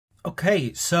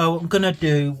Okay, so I'm going to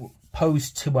do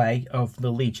pose 2A of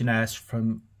the Legionnaires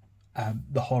from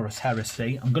the Horus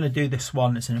Hersey. I'm going to do this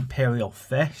one as an Imperial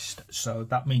Fist, so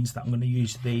that means that I'm going to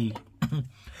use the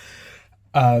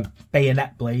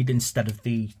bayonet blade instead of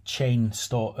the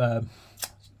chainsaw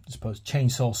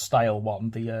style one,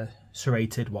 the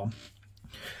serrated one.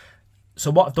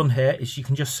 So what I've done here is you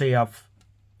can just see I've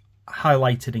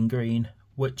highlighted in green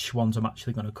which ones I'm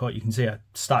actually going to cut. You can see I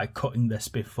started cutting this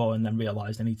before and then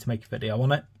realised I need to make a video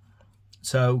on it.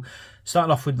 So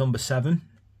starting off with number 7.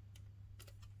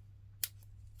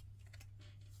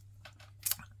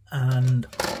 And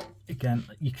again,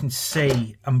 you can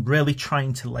see I'm really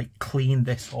trying to like clean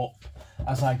this up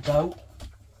as I go.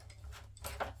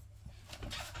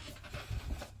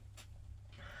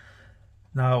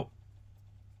 Now,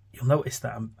 you'll notice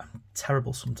that I'm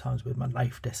terrible sometimes with my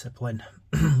knife discipline.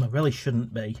 I really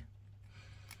shouldn't be.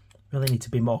 Really need to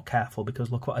be more careful,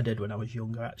 because look what I did when I was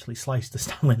younger. I actually sliced a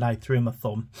Stanley knife through my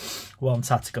thumb. Once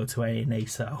had to go to A&E,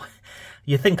 so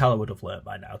you think I would have learnt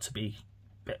by now to be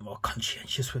a bit more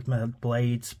conscientious with my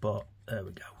blades, but there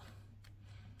we go.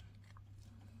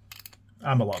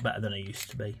 I'm a lot better than I used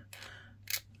to be.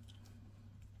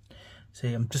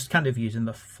 See, I'm just kind of using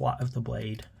the flat of the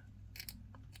blade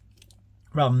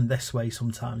rather than this way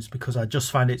sometimes, because I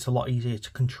just find it's a lot easier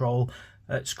to control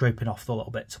scraping off the little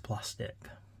bits of plastic.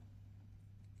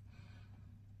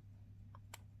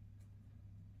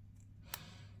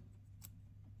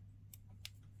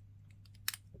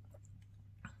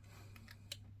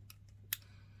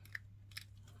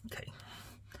 Okay,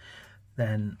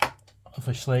 then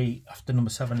obviously after number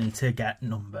 7 I need to get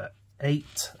number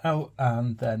 8 out,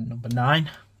 and then number 9.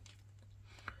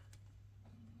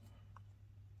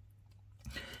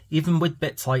 Even with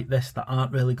bits like this that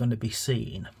aren't really going to be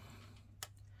seen,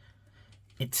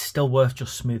 it's still worth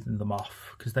just smoothing them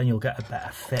off, because then you'll get a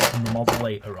better fit in the model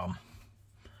later on.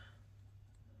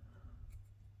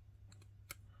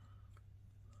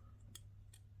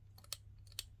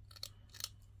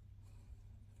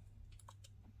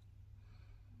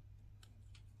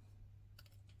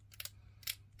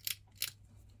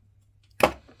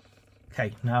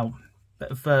 Okay, now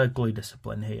bit of glue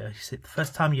discipline here. You see, the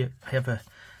first time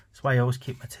that's why I always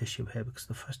keep my tissue here, because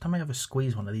the first time I ever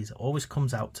squeeze one of these, it always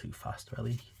comes out too fast.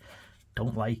 Really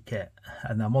don't like it.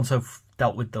 And then once I've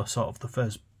dealt with the sort of the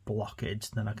first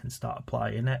blockage, then I can start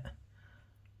applying it.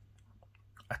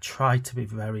 I try to be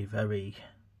very,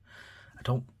 I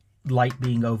don't like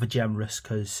being over generous,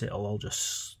 because it'll all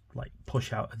just like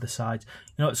push out at the sides.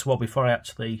 You know, it's well, before I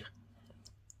actually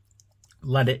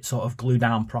let it sort of glue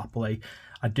down properly,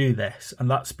 I do this, and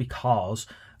that's because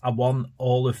I want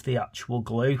all of the actual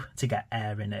glue to get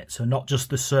air in it, so not just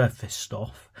the surface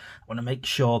stuff. I want to make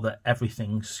sure that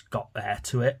everything's got air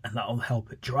to it, and that'll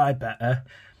help it dry better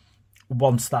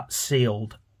once that's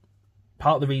sealed.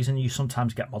 Part of the reason you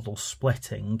sometimes get models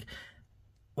splitting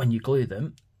when you glue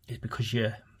them is because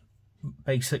you're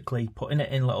basically putting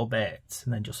it in little bits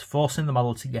and then just forcing the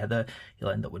model together.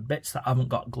 You'll end up with bits that haven't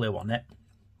got glue on it,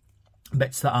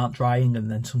 bits that aren't drying,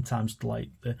 and then sometimes like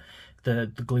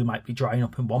the glue might be drying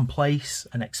up in one place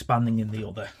and expanding in the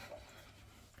other.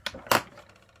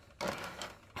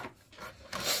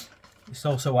 It's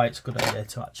also why it's a good idea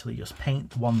to actually just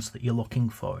paint the ones that you're looking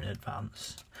for in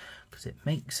advance, because it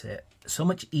makes it so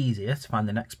much easier to find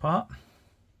the next part.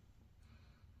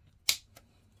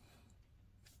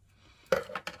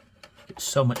 It's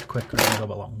so much quicker as you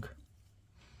go along.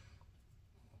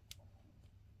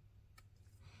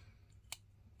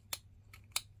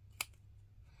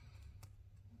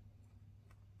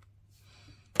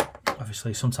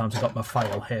 Obviously, sometimes I've got my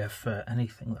file here for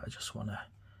anything that I just want to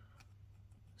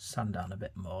sand down a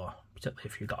bit more, particularly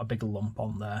if you've got a big lump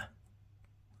on there.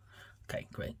 Okay,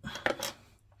 great.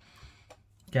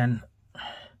 Again,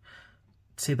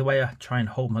 see, the way I try and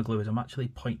hold my glue is I'm actually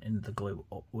pointing the glue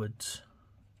upwards.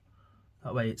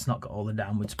 That way it's not got all the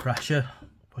downwards pressure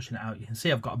pushing it out. You can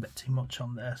see I've got a bit too much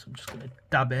on there, so I'm just going to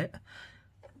dab it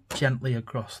gently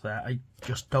across there. I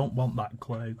just don't want that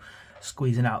glue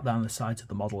squeezing out down the sides of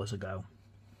the model as I go.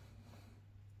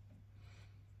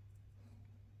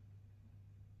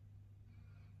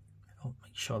 I'll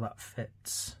make sure that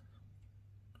fits.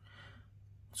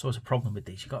 So there's a problem with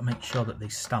these. You've got to make sure that they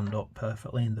stand up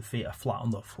perfectly and the feet are flat on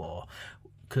the floor,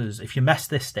 because if you mess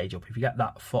this stage up, if you get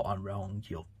that foot on wrong,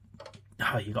 you've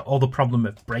got all the problem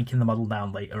of breaking the model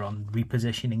down later on,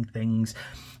 repositioning things.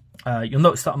 You'll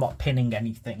notice that I'm not pinning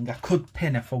anything. I could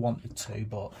pin if I wanted to,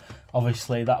 but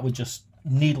obviously that would just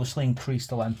needlessly increase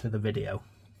the length of the video.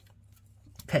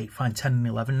 Okay, fine, 10 and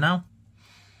 11 now.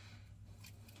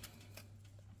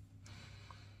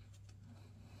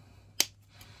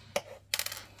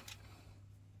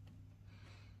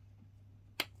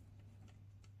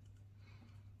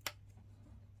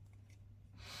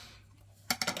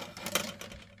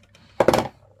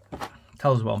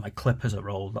 Tells as well my clippers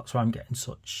are old. That's why I'm getting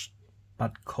such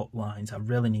bad cut lines. I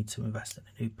really need to invest in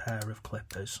a new pair of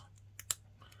clippers.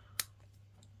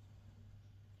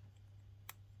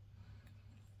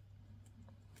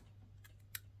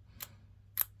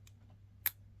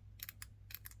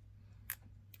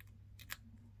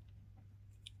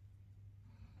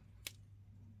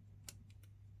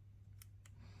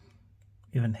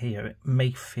 Even here, it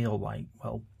may feel like,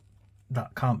 well,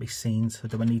 that can't be seen, so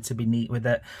do I need to be neat with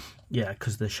it? Yeah,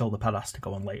 because the shoulder pad has to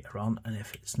go on later on, and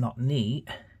if it's not neat,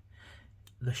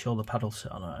 the shoulder pad will sit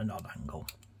on at an odd angle.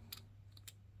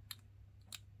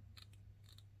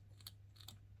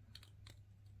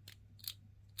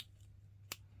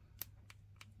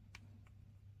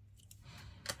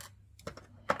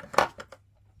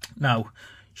 Now, you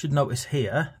should notice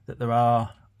here that there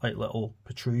are like little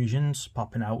protrusions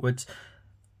popping outwards.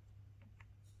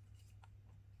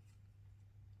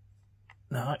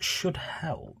 Now that should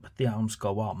help the arms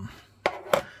go on,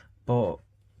 but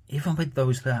even with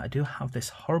those there, I do have this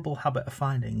horrible habit of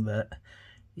finding that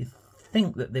you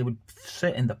think that they would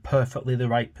sit in perfectly the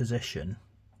right position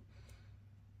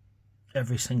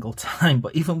every single time,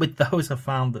 but even with those I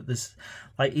found that there's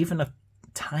like even a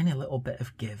tiny little bit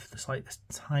of give. There's like this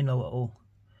tiny little...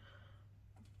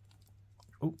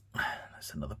 Oh,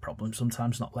 that's another problem,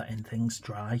 sometimes not letting things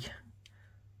dry.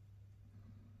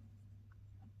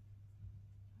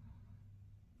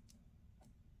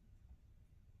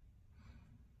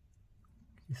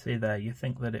 You see there, you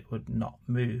think that it would not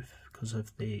move because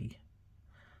of the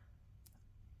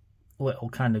little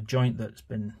kind of joint that's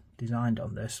been designed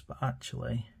on this, but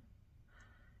actually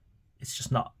it's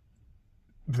just not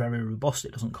very robust.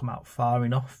 It doesn't come out far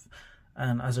enough,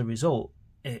 and as a result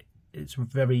it's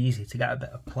very easy to get a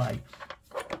bit of play.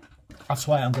 That's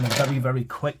why I'm going to very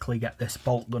quickly get this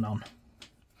bolt gun on.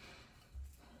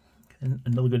 And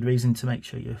another good reason to make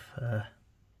sure you've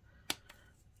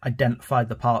identified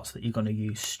the parts that you're going to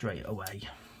use straight away.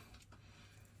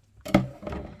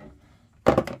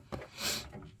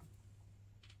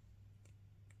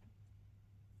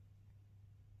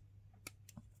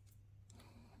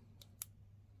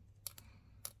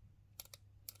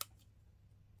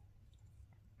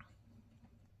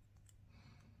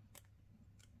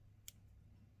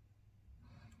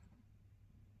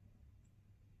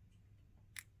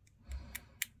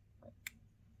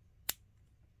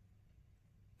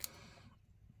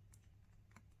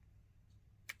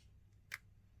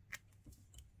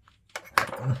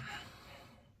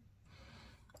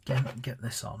 Get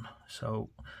this on. So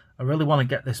I really want to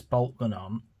get this bolt gun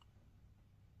on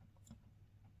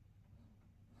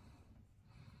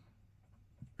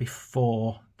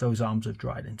before those arms have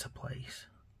dried into place.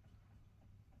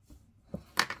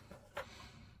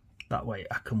 That way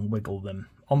I can wiggle them.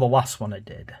 On the last one I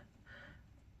did,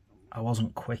 I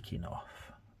wasn't quick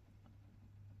enough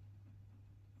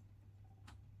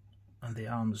and the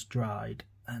arms dried,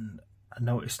 and I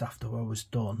noticed after I was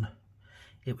done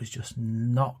it was just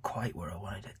not quite where I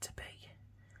wanted it to be.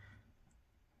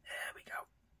 There we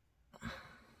go.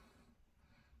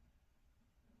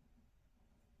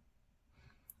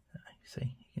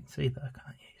 See, you can see there,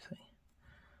 can't you? See?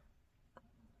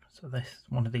 So this,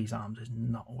 one of these arms is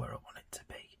not where I want it to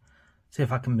be. See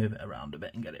if I can move it around a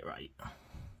bit and get it right.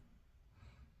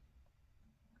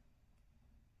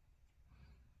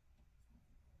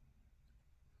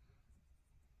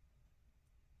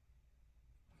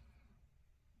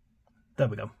 There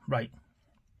we go, right.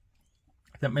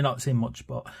 That may not seem much,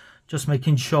 but just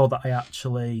making sure that I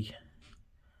actually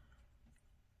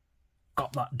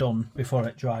got that done before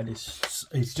it dried is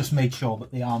just made sure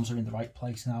that the arms are in the right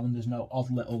place now and there's no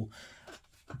odd little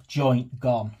joint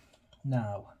gone.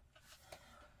 Now,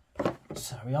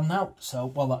 sorry, I'm now. So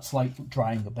while that's like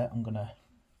drying a bit, I'm gonna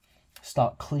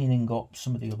start cleaning up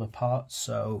some of the other parts.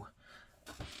 So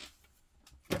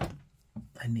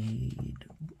I need,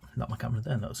 not my camera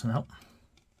there, noticing help.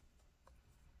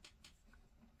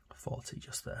 40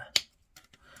 just there.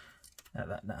 Get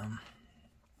that down.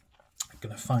 I'm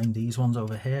gonna find these ones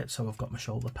over here. So I've got my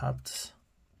shoulder pads.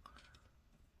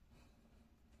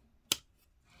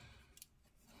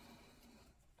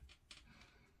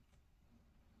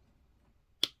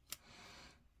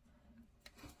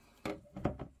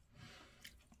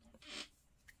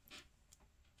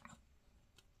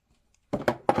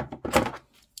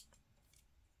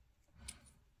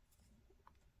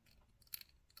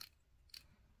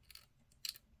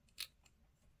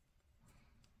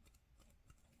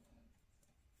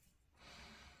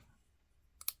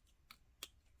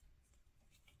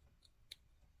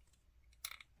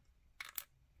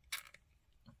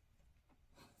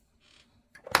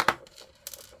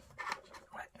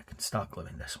 start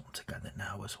gluing this one together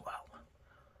now as well.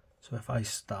 So if I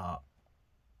start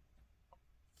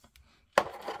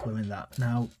gluing that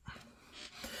now,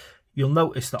 you'll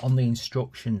notice that on the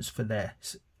instructions for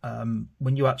this,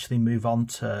 when you actually move on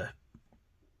to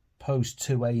pose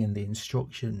 2A in the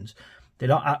instructions, they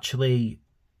don't actually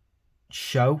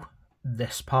show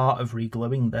this part of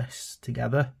regluing this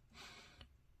together.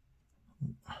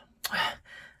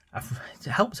 It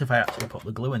helps if I actually put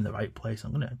the glue in the right place.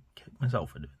 I'm going to kick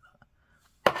myself for doing that.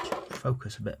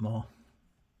 Focus a bit more.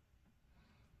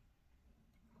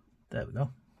 There we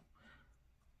go.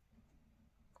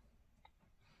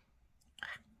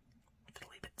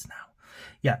 Fiddly bits now.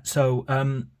 Yeah, so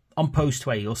on pose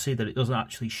 2A, you'll see that it doesn't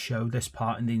actually show this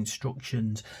part in the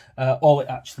instructions. All it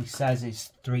actually says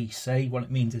is 3C. What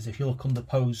it means is if you look under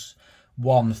pose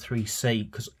 1, 3C,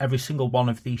 because every single one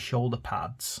of these shoulder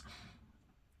pads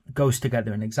goes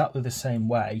together in exactly the same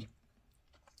way,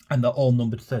 and they're all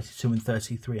numbered 32 and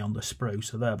 33 on the sprue.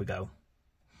 So there we go.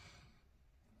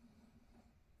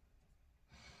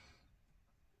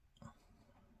 I'm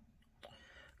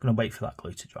going to wait for that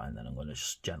glue to dry, and then I'm going to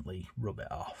just gently rub it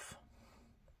off.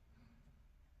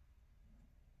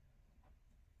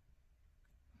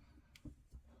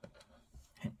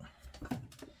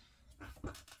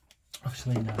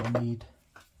 Obviously now I need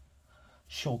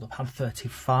shoulder pad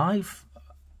 35.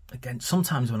 Again,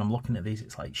 sometimes when I'm looking at these,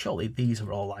 it's like, surely these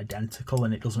are all identical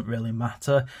and it doesn't really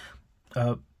matter.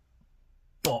 But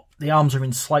the arms are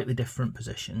in slightly different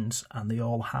positions, and they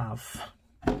all have,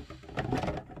 I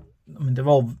mean, they're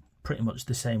all pretty much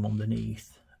the same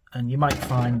underneath. And you might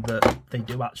find that they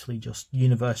do actually just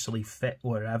universally fit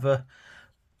wherever,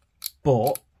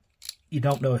 but you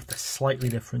don't know if they're slightly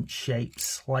different shapes,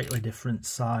 slightly different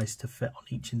size to fit on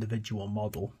each individual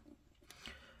model.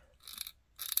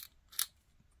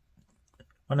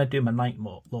 When I do my night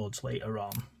lords later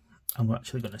on, I'm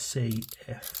actually going to see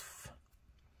if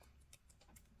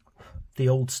the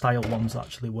old style ones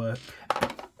actually work.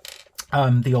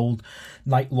 The old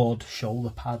Night Lord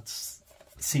shoulder pads,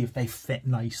 see if they fit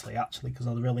nicely actually, because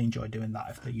I really enjoy doing that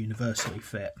if they universally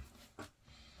fit.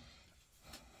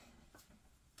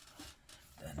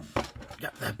 Then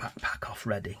get their backpack off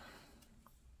ready.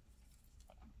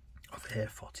 Over here,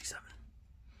 47.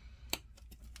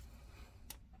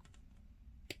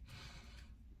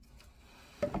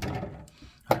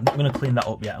 I'm not going to clean that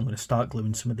up yet. I'm going to start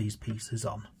gluing some of these pieces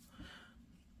on.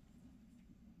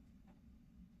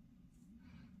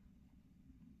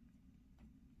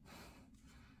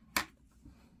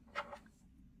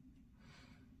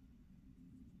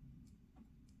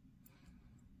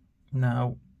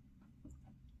 Now,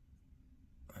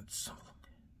 let's have a look.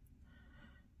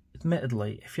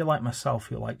 Admittedly, if you're like myself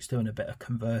who likes doing a bit of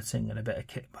converting and a bit of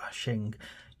kit bashing,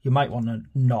 you might want to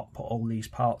not put all these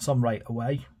parts on right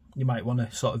away. You might want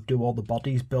to sort of do all the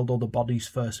bodies, build all the bodies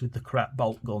first with the correct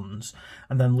bolt guns,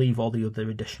 and then leave all the other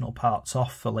additional parts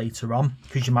off for later on,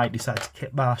 because you might decide to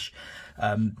kit bash.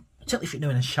 Particularly if you're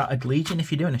doing a Shattered Legion.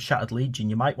 If you're doing a Shattered Legion,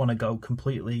 you might want to go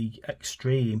completely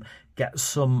extreme, get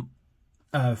some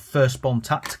Firstborn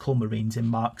Tactical Marines in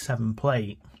Mark 7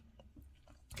 plate,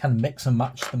 kind of mix and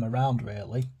match them around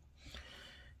really.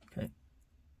 Okay.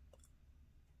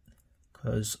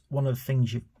 Because one of the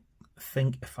things you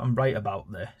think, if I'm right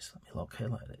about this, let me look here,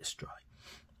 let this dry.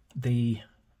 The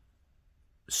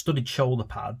studded shoulder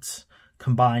pads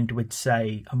combined with,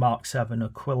 say, a Mark 7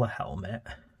 Aquila helmet,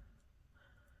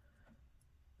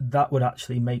 that would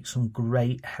actually make some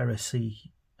great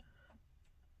Heresy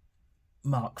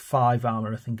Mark 5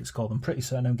 armour, I think it's called. I'm pretty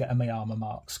certain I'm getting my armour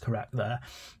marks correct there.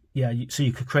 Yeah, so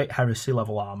you could create Heresy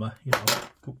level armour, you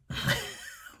know.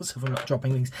 So if I'm not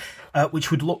dropping things, which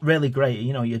would look really great.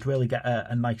 You know, you'd really get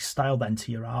a nice style then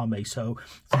to your army. So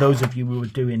for those of you who are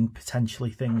doing potentially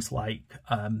things like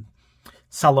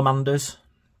salamanders,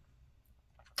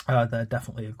 they're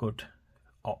definitely a good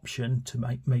option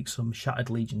to make some Shattered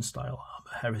Legion style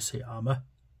armour, Heresy armour.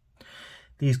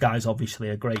 These guys obviously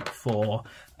are great for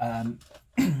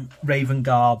Raven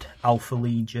Guard, Alpha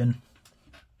Legion.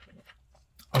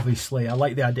 Obviously, I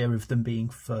like the idea of them being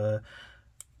for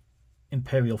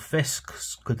Imperial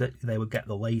Fists, because they would get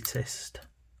the latest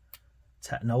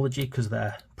technology, because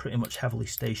they're pretty much heavily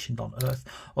stationed on Earth.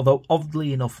 Although,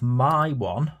 oddly enough, my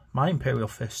Imperial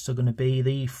Fists are going to be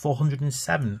the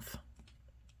 407th.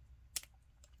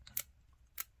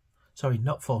 Sorry,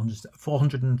 not 400th,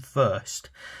 401st.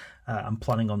 I'm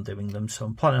planning on doing them, so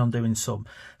I'm planning on doing some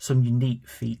unique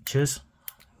features.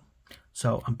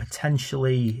 So I'm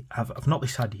potentially, I've not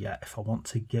decided yet if I want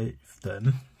to give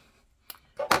them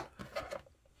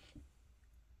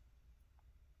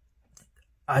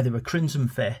either a Crimson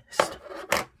Fist,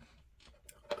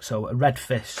 So a red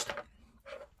fist,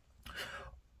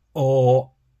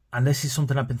 or, and this is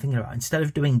something I've been thinking about, instead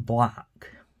of doing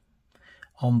black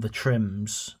on the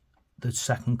trims, the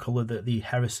second colour that the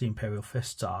Heresy Imperial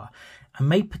Fists are, I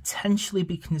may potentially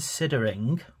be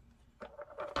considering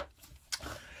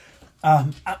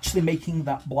actually making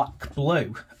that black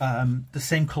blue, the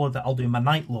same colour that I'll do my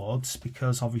Night Lords,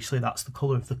 because obviously that's the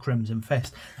colour of the Crimson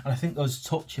Fist, and I think those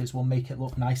touches will make it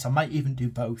look nice. I might even do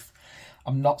both.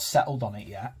 I'm not settled on it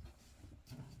yet.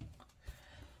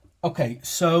 Okay,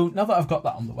 so now that I've got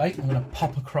that on the way, I'm going to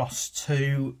pop across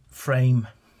to frame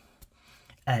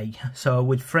A. So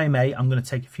with frame A, I'm going to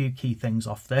take a few key things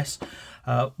off this.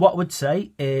 What I would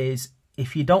say is,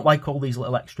 if you don't like all these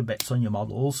little extra bits on your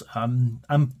models, I'm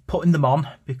putting them on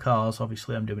because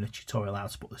obviously I'm doing a tutorial how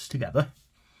to put this together.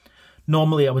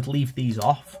 Normally I would leave these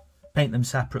off, paint them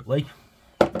separately,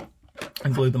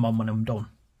 and glue them on when I'm done.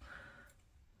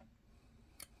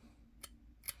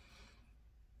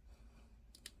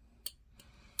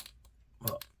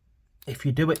 But if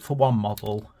you do it for one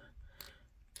model,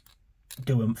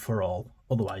 do them for all.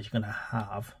 Otherwise you're going to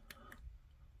have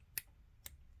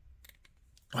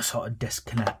a sort of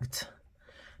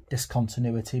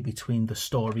discontinuity between the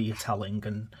story you're telling,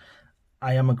 and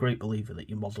I am a great believer that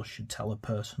your model should tell a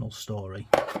personal story.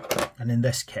 And in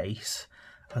this case,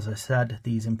 as I said,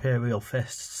 these Imperial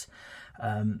Fists,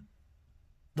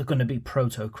 they're going to be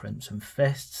proto-Crimson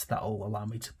Fists. That'll allow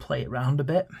me to play around a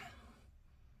bit,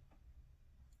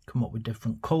 come up with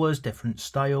different colours, different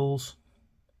styles.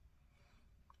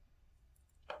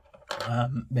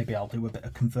 Maybe I'll do a bit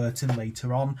of converting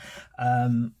later on.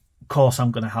 Of course,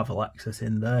 I'm going to have Alexis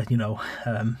in there, you know,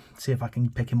 see if I can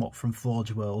pick him up from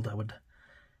Forge World. I would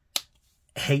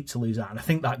hate to lose that. And I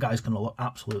think that guy's going to look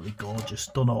absolutely gorgeous,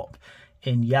 done up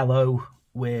in yellow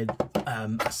with,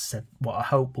 as I said, what I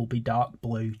hope will be dark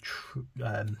blue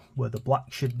where the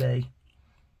black should be.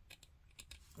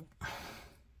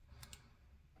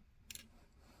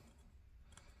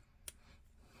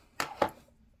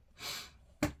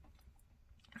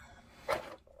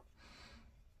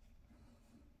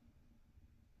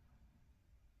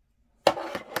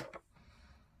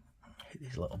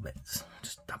 These little bits,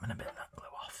 just dabbing a bit of that glue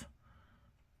off.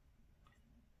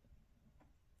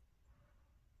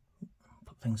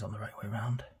 Put things on the right way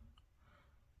around.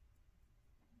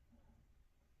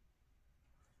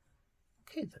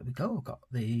 Okay, there we go. I've got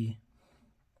the...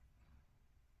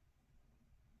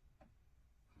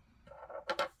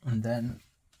 And then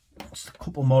just a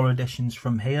couple more additions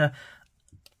from here.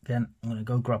 Again, I'm going to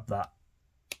go grab that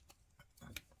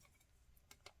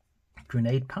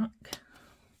grenade pack.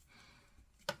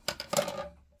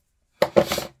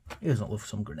 Who doesn't love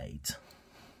some grenades?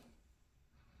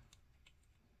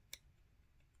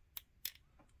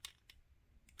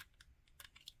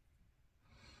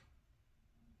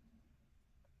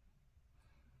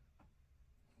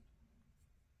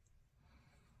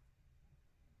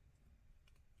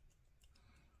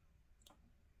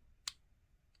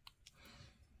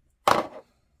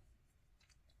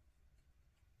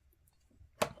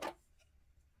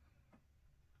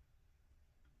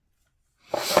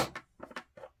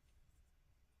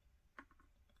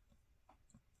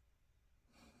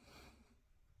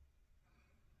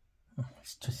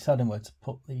 It's just deciding where to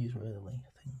put these, really, I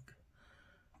think.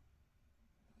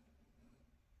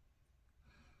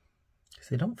 Because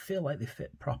they don't feel like they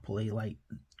fit properly, like,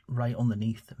 right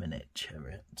underneath the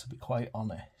miniature, to be quite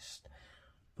honest.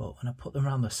 But when I put them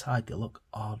around the side, they look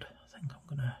odd. I think I'm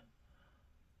gonna...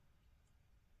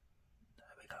 There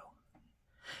we go.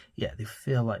 Yeah, they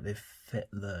feel like they fit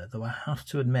there. Though I have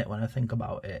to admit, when I think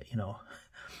about it, you know...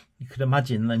 You could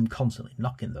imagine them constantly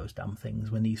knocking those damn things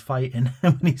when he's fighting,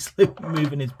 when he's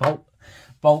moving his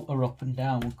bolter up and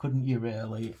down, couldn't you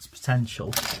really? It's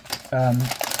potential. You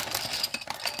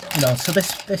know, so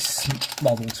this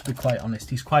model, to be quite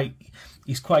honest, he's quite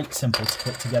simple to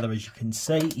put together, as you can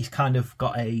see. He's kind of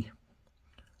got a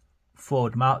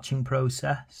forward marching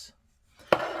process.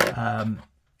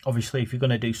 Obviously, if you're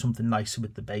going to do something nicer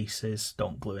with the bases,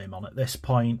 don't glue him on at this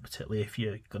point, particularly if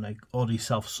you're going to order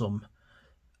yourself some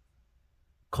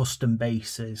custom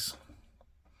bases.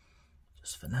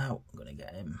 Just for now, I'm going to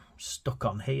get him stuck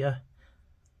on here.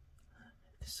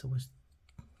 This always...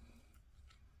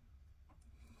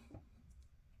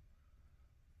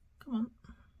 Come on,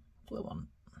 blue one.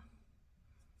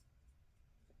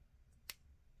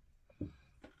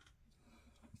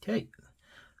 Okay,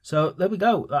 so there we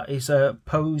go. That is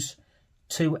pose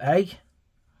 2A,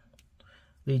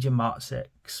 Legion Mark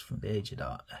 6 from the Age of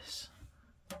Darkness.